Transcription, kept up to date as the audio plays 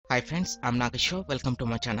Hi friends, I'm Nageshwar. Welcome to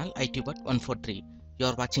my channel ITbot143. You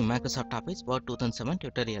are watching Microsoft Office Word 2007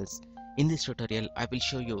 tutorials. In this tutorial, I will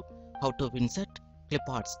show you how to insert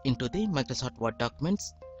cliparts into the Microsoft Word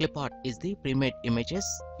documents. Clipart is the pre-made images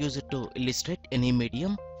used to illustrate any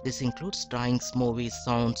medium. This includes drawings, movies,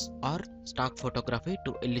 sounds, or stock photography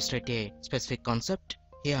to illustrate a specific concept.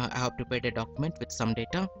 Here I have prepared a document with some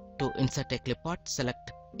data. To insert a clipart,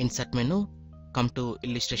 select Insert menu, come to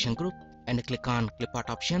Illustration Group, and click on clipart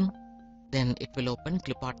option. Then it will open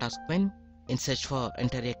clipart task pane. In search for,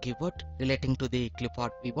 enter a keyword relating to the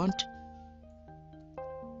clipart we want,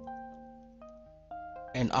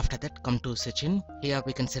 and after that come to search in. Here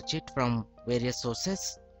we can search it from various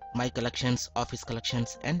sources: my collections, office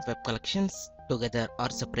collections, and web collections, together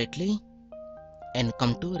or separately. And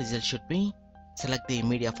come to result should be. Select the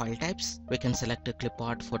media file types. We can select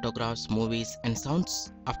clipart, photographs, movies, and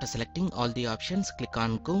sounds. After selecting all the options, click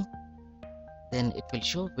on go. Then it will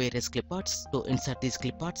show various cliparts. To insert these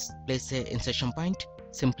cliparts, place a insertion point.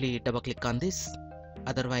 Simply double click on this.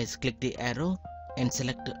 Otherwise, click the arrow and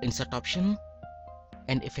select insert option.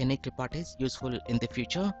 And if any clipart is useful in the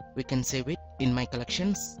future, we can save it in my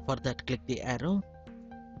collections. For that, click the arrow.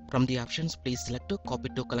 From the options, please select copy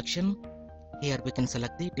to collection. Here we can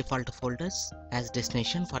select the default folders as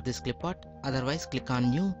destination for this clipart. Otherwise, click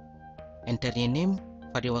on new. Enter a name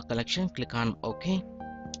for your collection. Click on OK.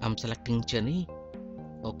 I'm selecting Cherry.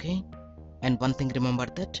 OK. And one thing, remember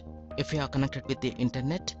that if you are connected with the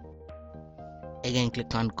internet, again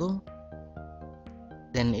click on go.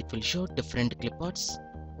 Then it will show different cliparts.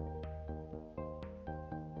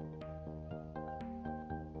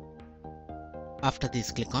 After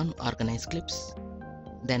this, click on organize clips.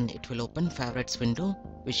 Then it will open favorites window,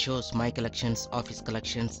 which shows my collections, office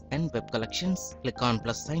collections, and web collections. Click on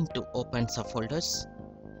plus sign to open subfolders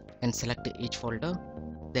and select each folder.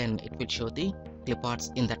 Then it will show the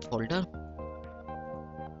cliparts in that folder.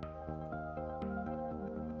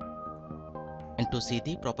 And to see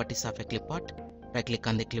the properties of a clipart, right click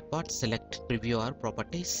on the clipart, select preview or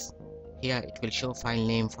properties. Here it will show file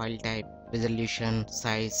name, file type, resolution,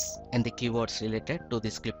 size, and the keywords related to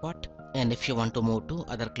this clipart. And if you want to move to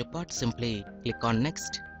other cliparts, simply click on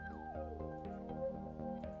next.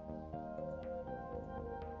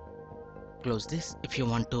 Close this. If you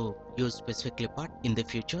want to use specific clipart in the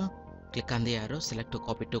future, click on the arrow, select to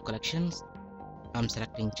copy to collections. I'm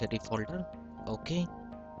selecting Cherry folder. OK.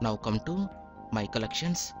 Now come to my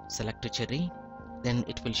collections, select Cherry. Then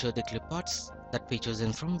it will show the cliparts that we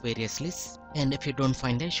chosen from various lists. And if you don't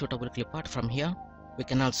find a suitable clipart from here, we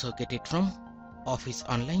can also get it from Office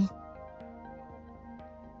Online.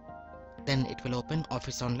 Then it will open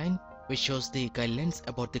Office Online, which shows the guidelines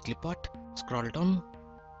about the clipart. Scroll down.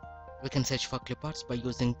 We can search for cliparts by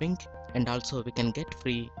using Bing, and also we can get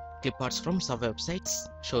free cliparts from some websites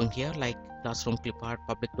showing here like Classroom Clipart,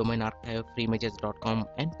 Public Domain Archive, freeimages.com,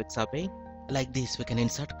 and Pixabay. Like this, we can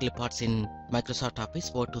insert cliparts in Microsoft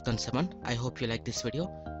Office Word 2007. I hope you like this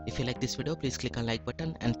video. If you like this video, please click on like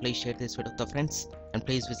button and please share this video with your friends, and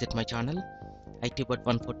please visit my channel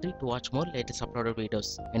ITbot143 to watch more latest uploaded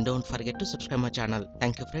videos, and don't forget to subscribe my channel.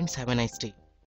 Thank you friends, have a nice day.